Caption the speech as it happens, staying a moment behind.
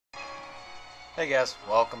Hey guys,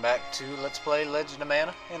 welcome back to Let's Play Legend of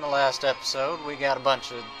Mana. In the last episode, we got a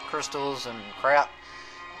bunch of crystals and crap,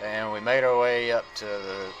 and we made our way up to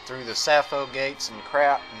through the Sappho gates and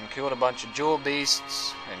crap, and killed a bunch of jewel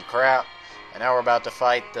beasts and crap, and now we're about to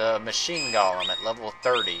fight the machine golem at level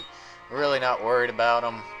 30. We're really not worried about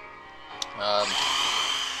him.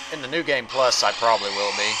 In the new game plus, I probably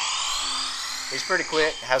will be. He's pretty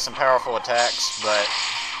quick, has some powerful attacks, but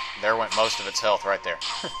there went most of its health right there.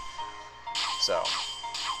 So,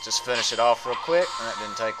 just finish it off real quick, and that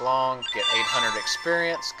didn't take long. Get 800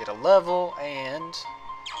 experience, get a level, and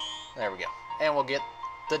there we go. And we'll get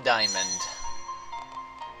the diamond.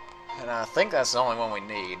 And I think that's the only one we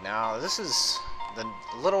need. Now, this is the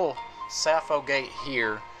little Sappho gate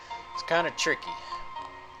here. It's kind of tricky,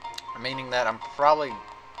 meaning that I'm probably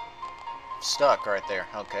stuck right there.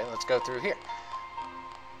 Okay, let's go through here.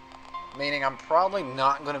 Meaning I'm probably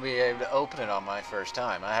not going to be able to open it on my first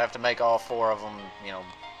time. I have to make all four of them,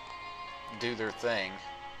 do their thing.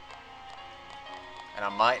 And I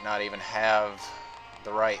might not even have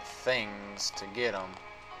the right things to get them.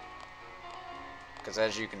 Because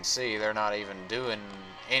as you can see, they're not even doing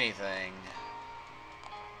anything.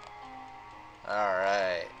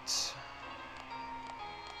 Alright.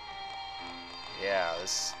 Yeah,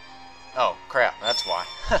 this... Oh, crap, that's why.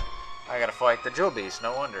 I gotta fight the jewel beast,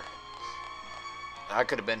 no wonder. I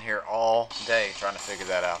could have been here all day trying to figure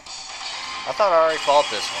that out. I thought I already fought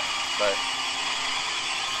this one, but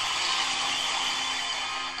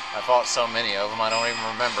I fought so many of them I don't even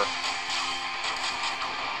remember.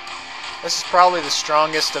 This is probably the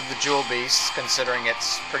strongest of the jewel beasts, considering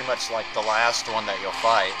it's pretty much like the last one that you'll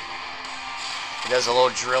fight. It does a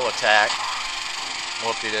little drill attack.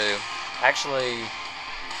 Whoop-de-doo. Actually,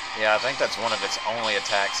 yeah, I think that's one of its only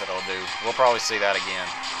attacks that it'll do. We'll probably see that again.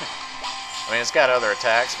 I mean, it's got other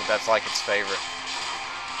attacks, but that's like its favorite.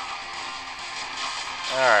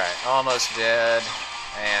 Alright, almost dead,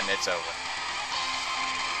 and it's over.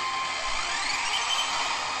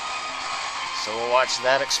 So we'll watch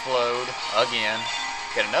that explode again,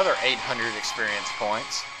 get another 800 experience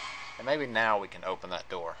points, and maybe now we can open that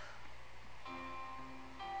door.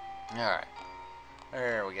 Alright,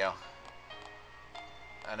 there we go.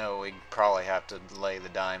 I know we probably have to lay the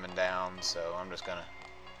diamond down, so I'm just gonna...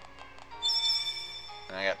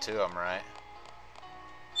 And I got two of them right.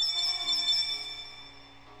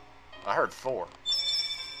 I heard four.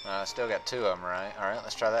 I still got two of them right. Alright,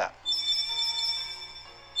 let's try that.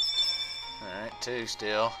 Alright, two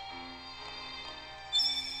still.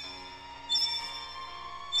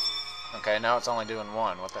 Okay, now it's only doing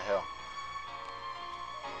one. What the hell?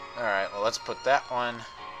 Alright, well let's put that one,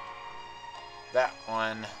 and that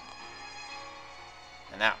one.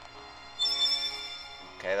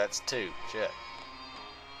 Okay, that's two. Shit.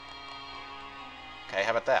 Okay,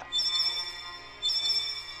 how about that?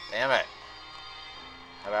 Damn it.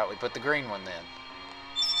 How about we put the green one then?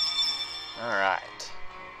 Alright.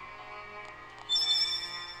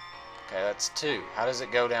 Okay, that's two. How does it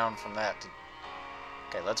go down from that to...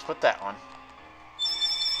 Okay, let's put that one.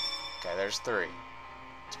 Okay, there's three.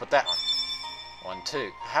 Let's put that one. 1, 2.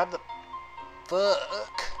 How the...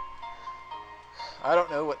 Fuck. I don't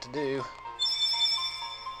know what to do.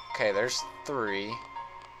 Okay, there's three.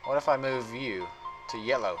 What if I move you to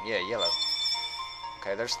yellow? Yeah, yellow.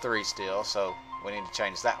 Okay, there's three still, so we need to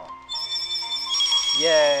change that one.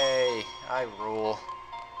 Yay! I rule.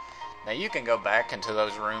 Now you can go back into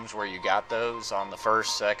those rooms where you got those on the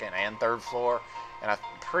first, second, and third floor, and I'm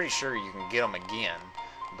pretty sure you can get them again,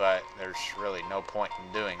 but there's really no point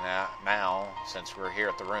in doing that now, since we're here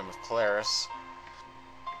at the Room of Claris.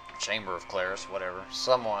 Chamber of Claris, whatever.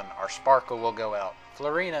 Someone, our sparkle will go out.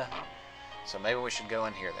 Florina! So maybe we should go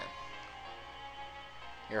in here then.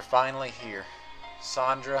 You're finally here.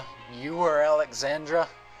 Sandra, you were Alexandra?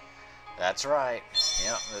 That's right.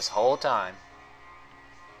 Yep, this whole time.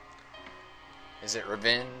 Is it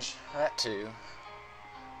revenge? That too.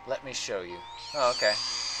 Let me show you. Oh, okay.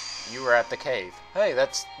 You were at the cave. Hey,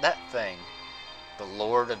 that's that thing. The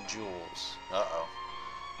Lord of Jewels. Uh-oh.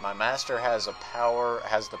 My master has the power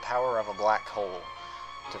of a black hole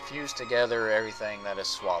to fuse together everything that is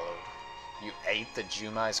swallowed. You ate the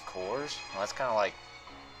Jumai's cores? Well, that's kind of like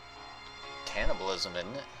cannibalism,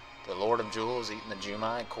 isn't it? The Lord of Jewels eating the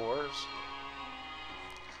Jumai cores?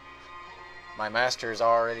 My master has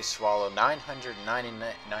already swallowed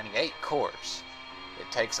 998 cores.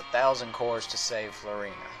 It takes 1,000 cores to save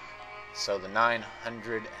Florina. So the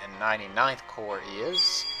 999th core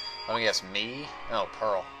is... Let me guess, me? Oh,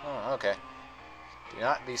 Pearl. Oh, okay. Do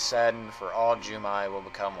not be saddened, for all Jumai will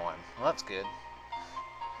become one. Well, that's good.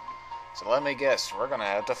 So let me guess, we're gonna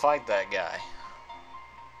have to fight that guy.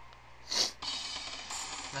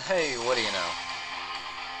 Hey, what do you know?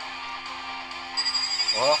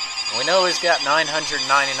 Well, we know he's got 999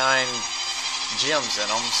 gems in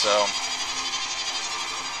him, so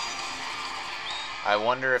I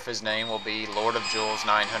wonder if his name will be Lord of Jewels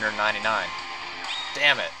 999.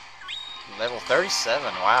 Damn it. Level 37.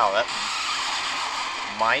 Wow, that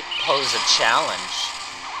might pose a challenge.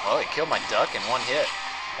 Oh, he killed my duck in one hit,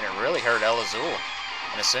 and it really hurt El Azul.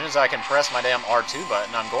 And as soon as I can press my damn R2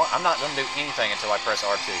 button, I'm not going to do anything until I press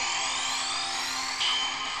R2.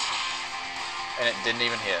 And it didn't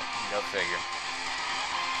even hit. Go figure.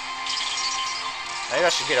 Maybe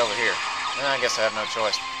I should get over here. I guess I have no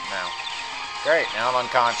choice now. Great, now I'm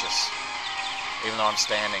unconscious. Even though I'm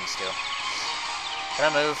standing still.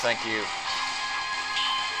 Can I move? Thank you.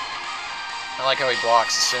 I like how he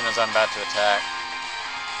blocks as soon as I'm about to attack.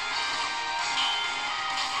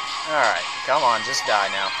 Alright, come on, just die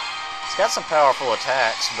now. It's got some powerful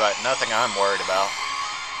attacks, but nothing I'm worried about.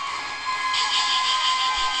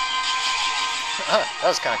 That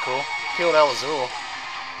was kind of cool. Killed El Azul.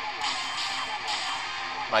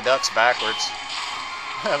 My duck's backwards.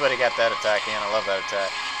 But he got that attack in. I love that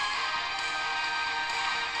attack.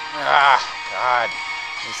 Ah, God.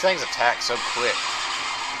 These things attack so quick.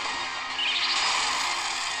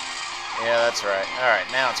 Yeah, that's right. Alright,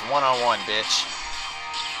 now it's one-on-one, bitch.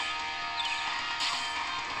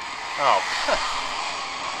 Oh.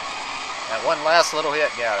 That one last little hit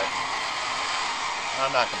got it.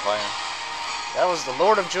 I'm not complaining. That was the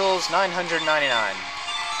Lord of Jewels 999.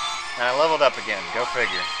 And I leveled up again. Go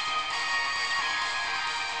figure.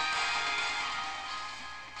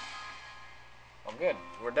 Well, good.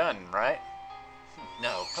 We're done, right?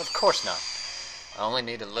 No, of course not. I only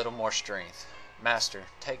need a little more strength. Master,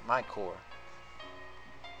 take my core.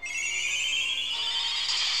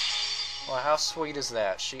 Well, how sweet is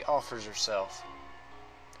that? She offers herself.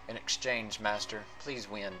 In exchange, Master, please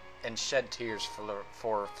win and shed tears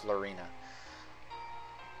for Florina.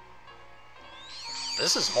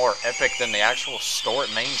 This is more epic than the actual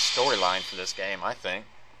main storyline for this game, I think.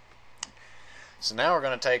 So now we're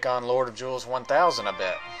going to take on Lord of Jewels 1000, I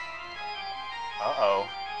bet. Uh-oh.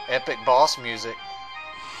 Epic boss music.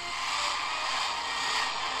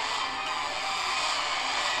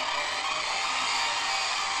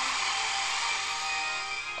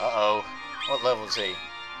 Uh-oh. What level is he?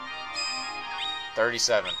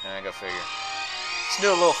 37. Go figure. Let's do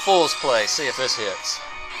a little fool's play. See if this hits.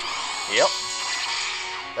 Yep.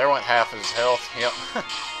 There went half of his health. Yep.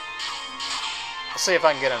 Let's see if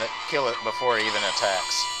I can kill it before it even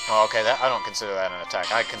attacks. Oh, okay. I don't consider that an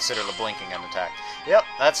attack. I consider the blinking an attack. Yep.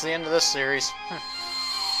 That's the end of this series.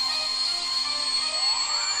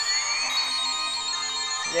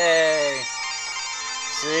 Yay.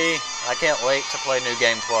 See? I can't wait to play New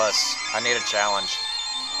Game Plus. I need a challenge.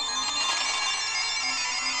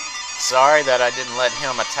 Sorry that I didn't let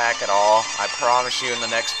him attack at all. I promise you in the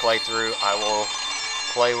next playthrough I will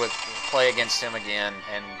play against him again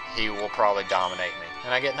and he will probably dominate me.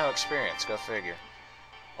 And I get no experience, go figure.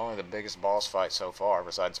 Only the biggest boss fight so far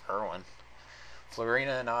besides Irwin.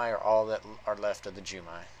 Florina and I are all that are left of the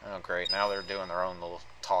Jumai. Oh great, now they're doing their own little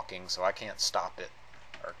talking so I can't stop it.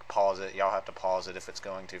 Or pause it. Y'all have to pause it if it's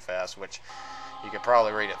going too fast, which you could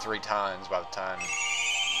probably read it 3 times by the time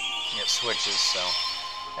it switches, so.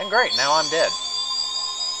 And great, now I'm dead.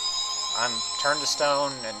 I'm turned to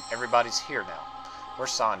stone and everybody's here now.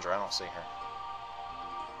 Where's Sandra? I don't see her.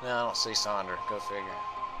 No, I don't see Sandra. Go figure.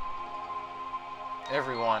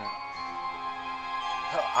 Everyone.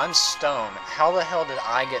 I'm stone. How the hell did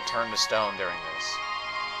I get turned to stone during this?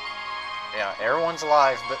 Yeah, everyone's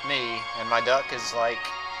alive but me, and my duck is like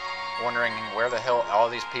wondering where the hell all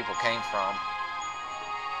these people came from.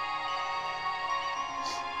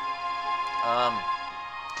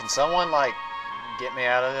 Can someone like get me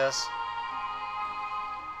out of this?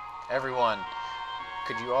 Everyone,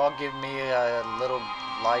 could you all give me a little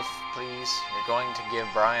life, please? You're going to give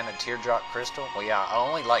Brian a Teardrop Crystal? Well, yeah, I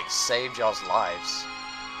only like saved y'all's lives.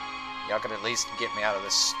 Y'all could at least get me out of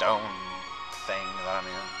this stone thing that I'm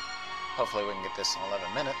in. Hopefully we can get this in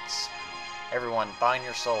 11 minutes. Everyone, bind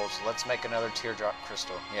your souls. Let's make another Teardrop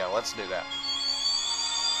Crystal. Yeah, let's do that.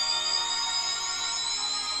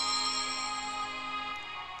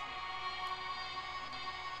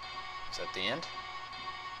 Is that the end?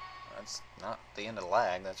 That's not the end of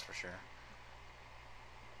lag, that's for sure.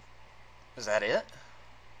 Is that it?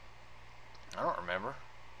 I don't remember.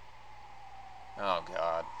 Oh,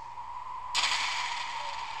 God.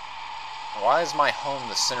 Why is my home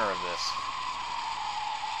the center of this?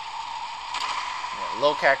 Yeah,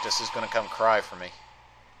 Lil Cactus is going to come cry for me.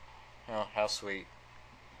 Oh, how sweet.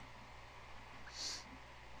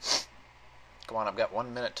 Come on, I've got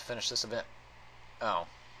 1 minute to finish this event. Oh.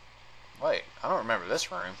 Wait, I don't remember this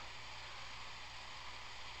room.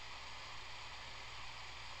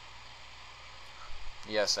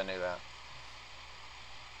 Yes, I knew that.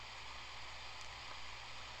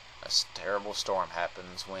 A terrible storm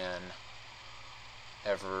happens whenever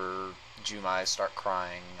Jumai start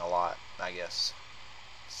crying a lot, I guess.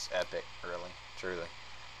 It's epic, really, truly.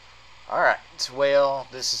 Alright, well,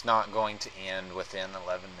 this is not going to end within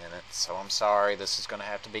 11 minutes, so I'm sorry. This is going to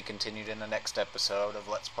have to be continued in the next episode of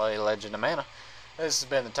Let's Play Legend of Mana. This has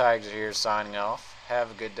been the Tiger here signing off.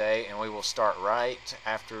 Have a good day, and we will start right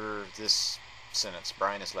after this sentence.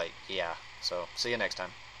 Brian is late. Yeah, so see you next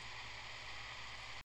time.